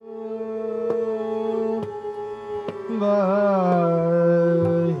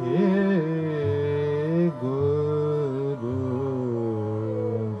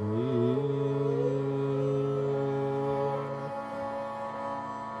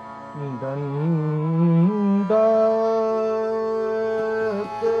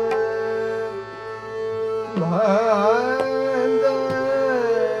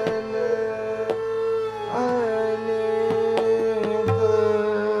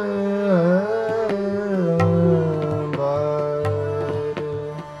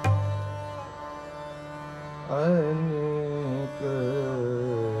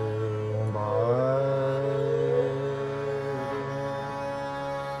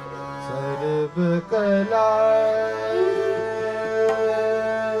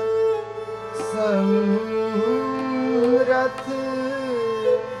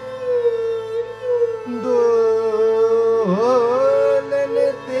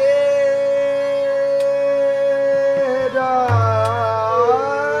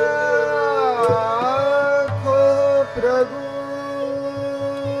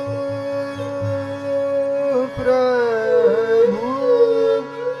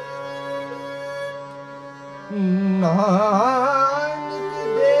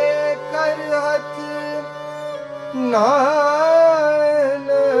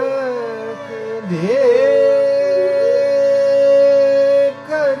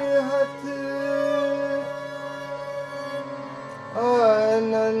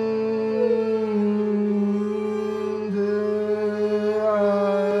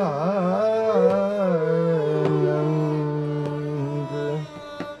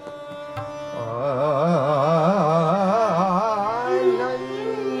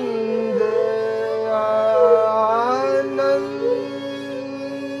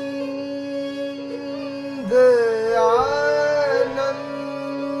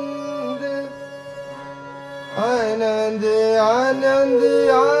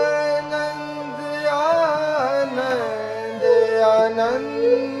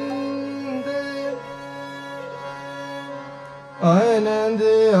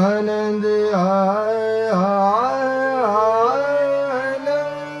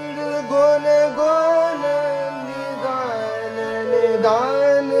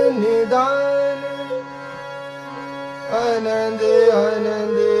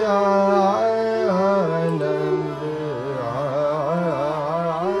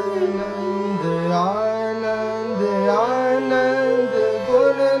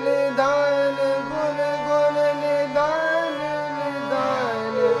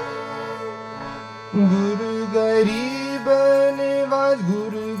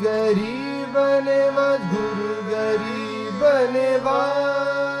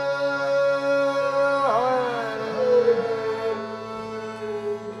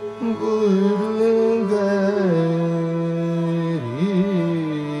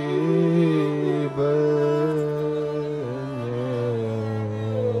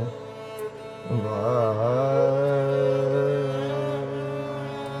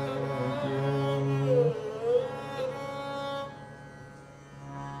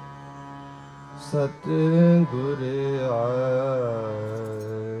सतगुर आयो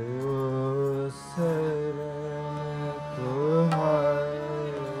शरण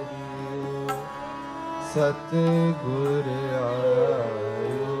तुहारी, सतगुर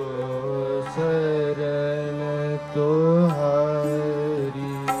आयो शरण तुहारी।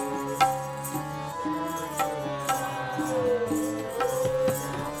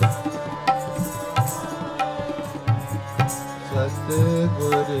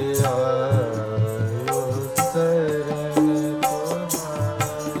 सतगुर आयो शरण तुहारी,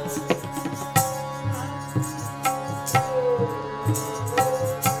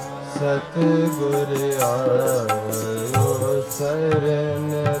 सतगुर आयो शरण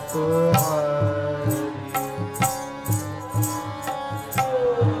तुहारी।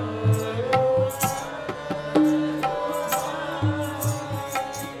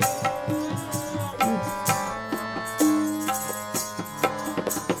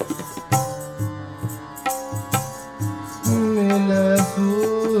 मिल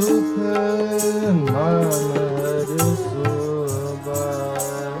सुख नाम हर शोभा,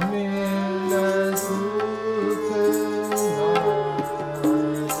 मिल सुख नाम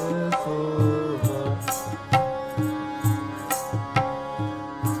हर शोभा।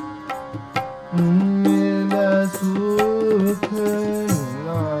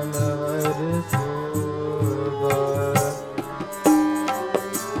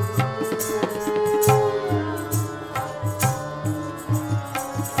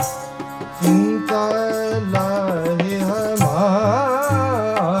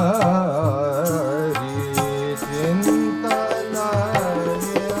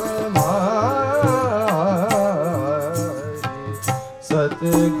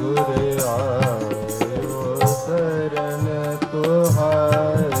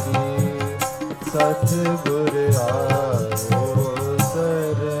 सतगुर आयो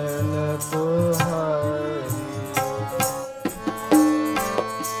शरण तुहारी।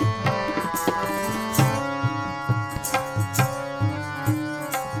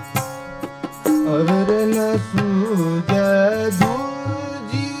 अवर न सूझै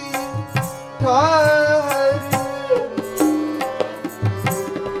दूजी ठाहर,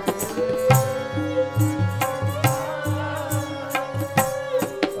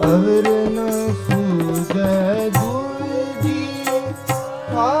 अवर न सूझै दूजी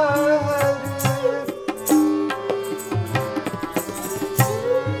ठाहर।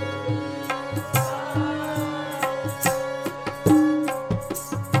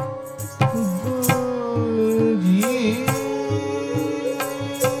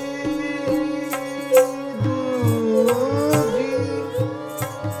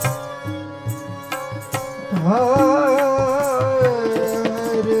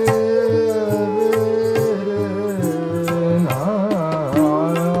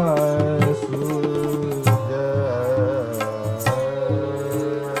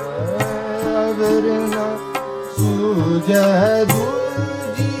 सूझै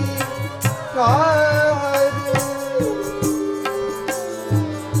दूजी ठाहर,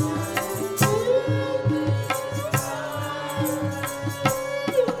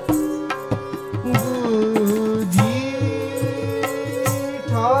 दूजी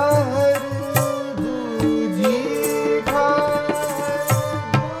ठाहर, दूजी ठाहर, दूजी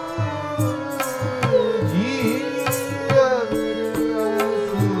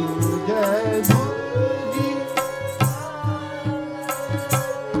सूझै दूजी।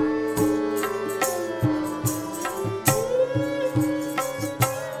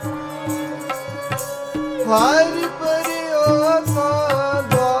 हर परियो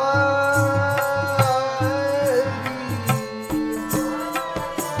का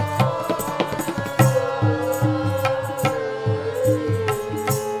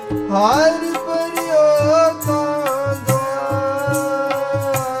हर परियो का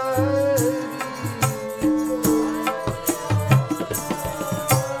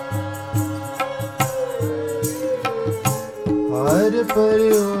हर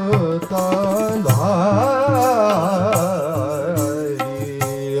परियो का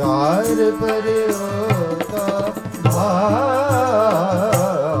हर परियो का भारी।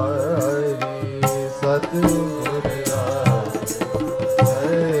 सतगुर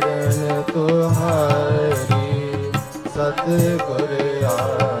शरण तुहारी, सतगुर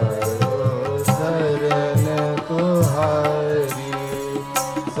आयो शरण तुहारी,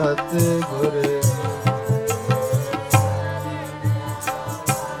 सतगुर।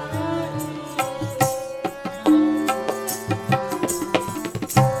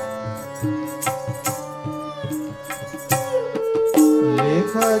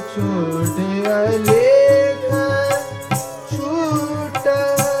 लेखा छूटिया लेखा छूट,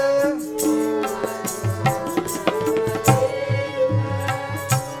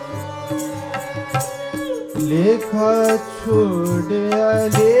 लेखा छूटिया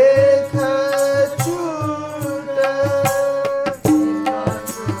लेखा छूट,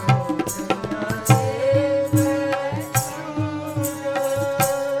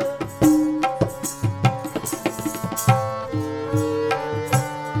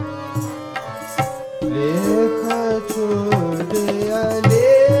 लेखा छोड़िया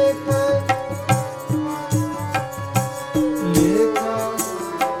लेखा लेखा।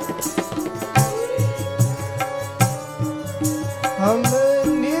 हम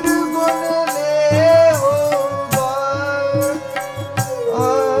निर्गुण ले हो बारी,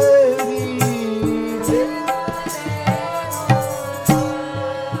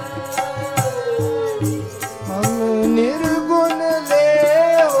 हम निर्गुण ले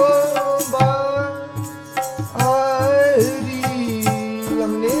हो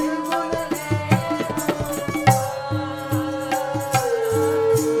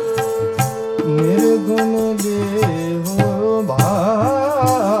निर्गुण देहो भारी,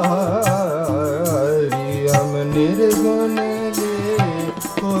 हम निर्गुण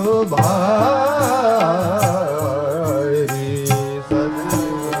देहो भारी।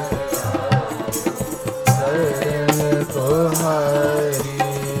 शरण तुहारी,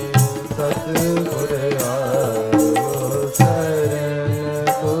 सतगुर आयो शरण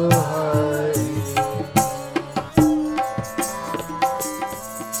तुहारी।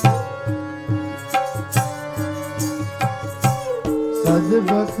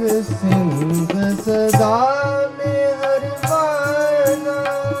 सदबख सिंध सदा में हर माना,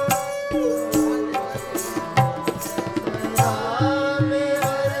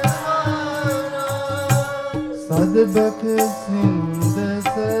 सदबख सिंध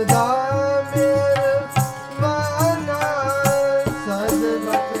सदा में हर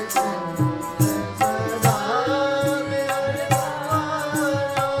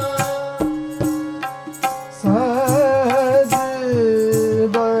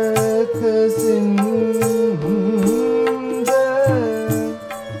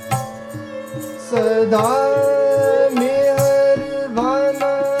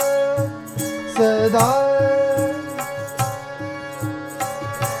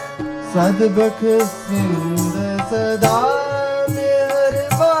ਸਦਬਖ ਸਿੰਧ ਸਦਾ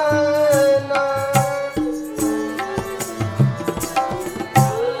ਮਿਹਰਬਾਨਾ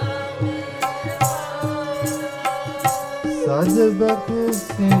ਸਦਬਖ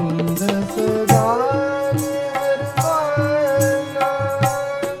ਸਿੰਧ ਸਦਾ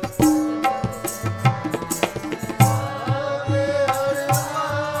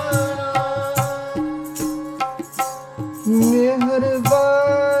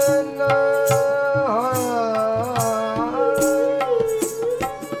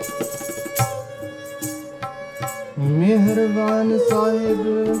मेहरबान साहिब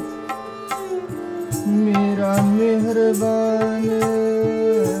मेरा मेहरबान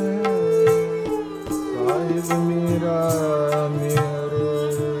साहिब मेरा मेहरबान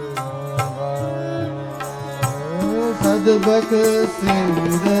सदबख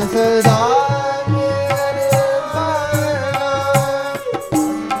सिंध सदा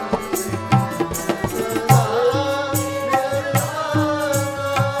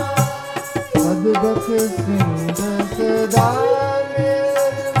सदबख सिंध सदा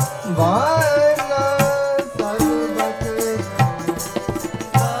मिहरबाना सदबख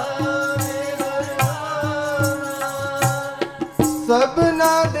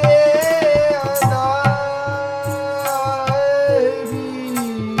सबना दे अदारी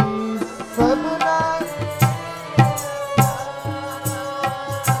सबना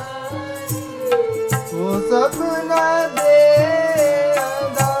वो सबना दे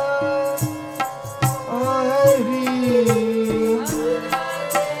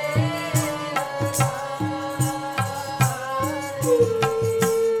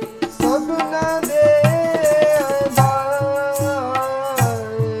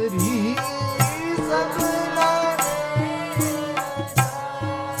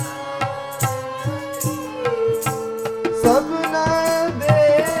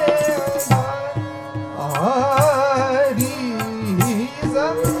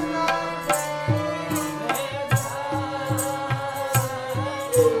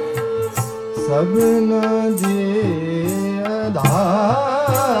सबना दे अधारी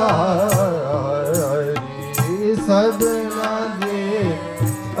सबना दे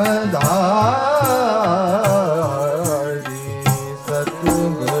अधारी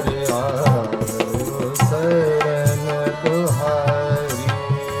सतगुर आयो शरण तुहारी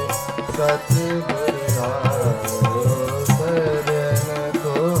सतगुर आयो शरण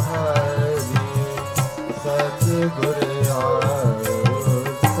तुहारी सतगुर आयो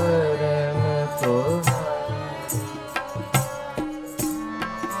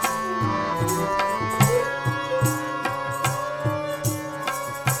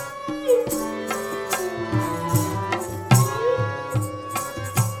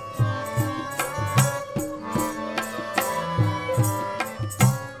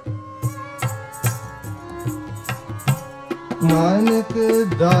नानक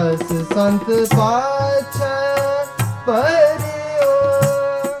दास संत पाछा परियो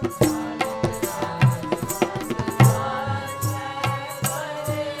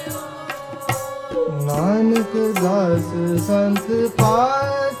नानक दास संत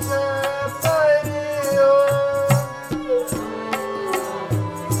पाछा परियो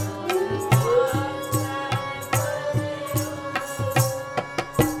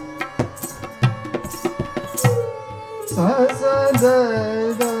सद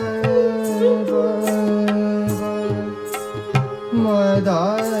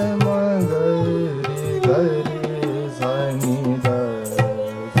मदाय मगरी गरी सनि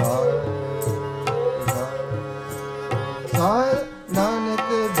नानक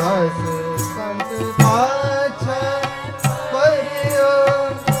दास संत पाछा परियो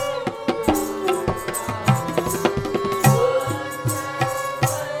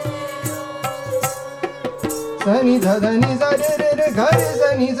सनि धनि सा रे घर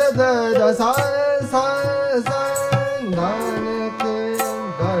सनि सा सा नानक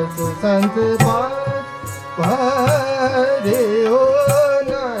दास संत परियो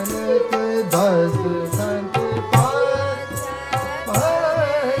नानक दास संत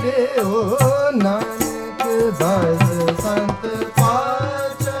परियो नानक दास संत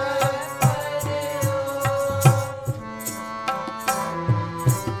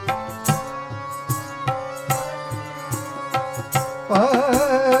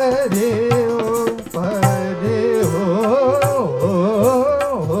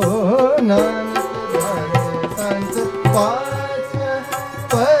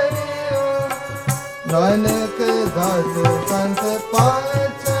नानक दास संत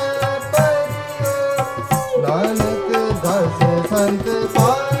पाछा परियो नानक दास संत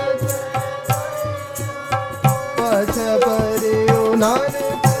पाछा परियो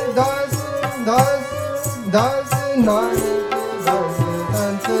नानक दास ਦਸ ਦਸ ਨਾਨਕ ਦਸ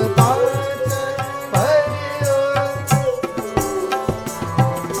ਸੰਤ ਪਾਚ ਪਰਿਓ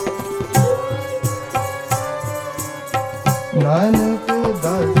ਨਾਨਕ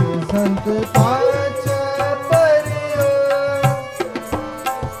ਦਸ ਸੰਤ ਪਾਚ ਪਰਿਓ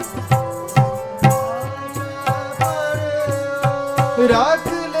ਰਾਖ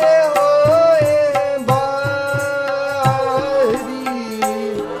ਲੈ ਹੋਏ ਬਾਰੀ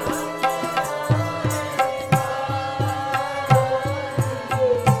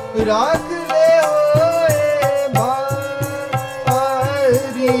ਰਾਖ ਲੈ ਹੋਏ ਬਾਰੀ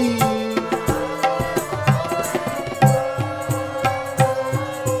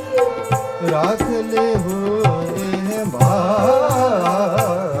ਰਾਖ ਲੈ ਹੋਏ ਬਾਰੀ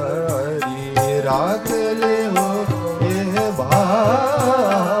ਰਾਖ ਲੈ ਹੋਏ ਬਾਰੀ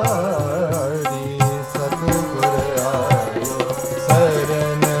ਸਤਿਗੁਰ ਆਇਓ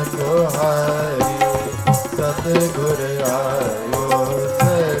ਸਰਨ ਤੁਹਾਰੀ ਸਤਿਗੁਰ ਆਇਓ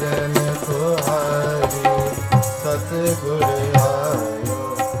ਸਰਨ ਤੁਹਾਰੀ ਸਤਿਗੁਰ ਆਇਓ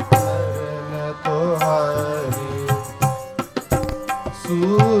ਸਰਨ ਤੁਹਾਰੀ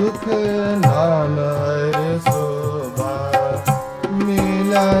ਸੁਖ ਨਾਮ ਹਰ ਸੋਭਾ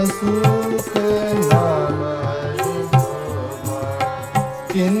ਮਿਲਾ ਸੁਖ ਨਾਮ ਹਰ ਸੋਭਾ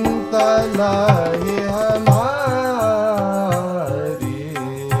ਚਿੰਤਾ ਲਾਏ ਹਮਾਰੀ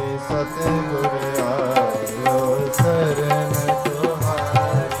ਸਤਿਗੁਰ ਆਇਓ ਸਰਨ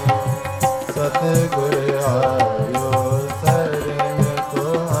ਤੁਹਾਰੀ ਸਤਿਗੁਰ ਆਇਓ ਸਰਨ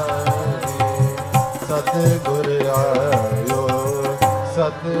ਤੁਹਾਰੀ ਸਤਿਗੁਰ ਆਇਓ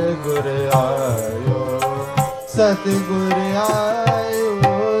ਸਤਿਗੁਰ ਆਇਓ ਸਤਿਗੁਰ ਆਇਓ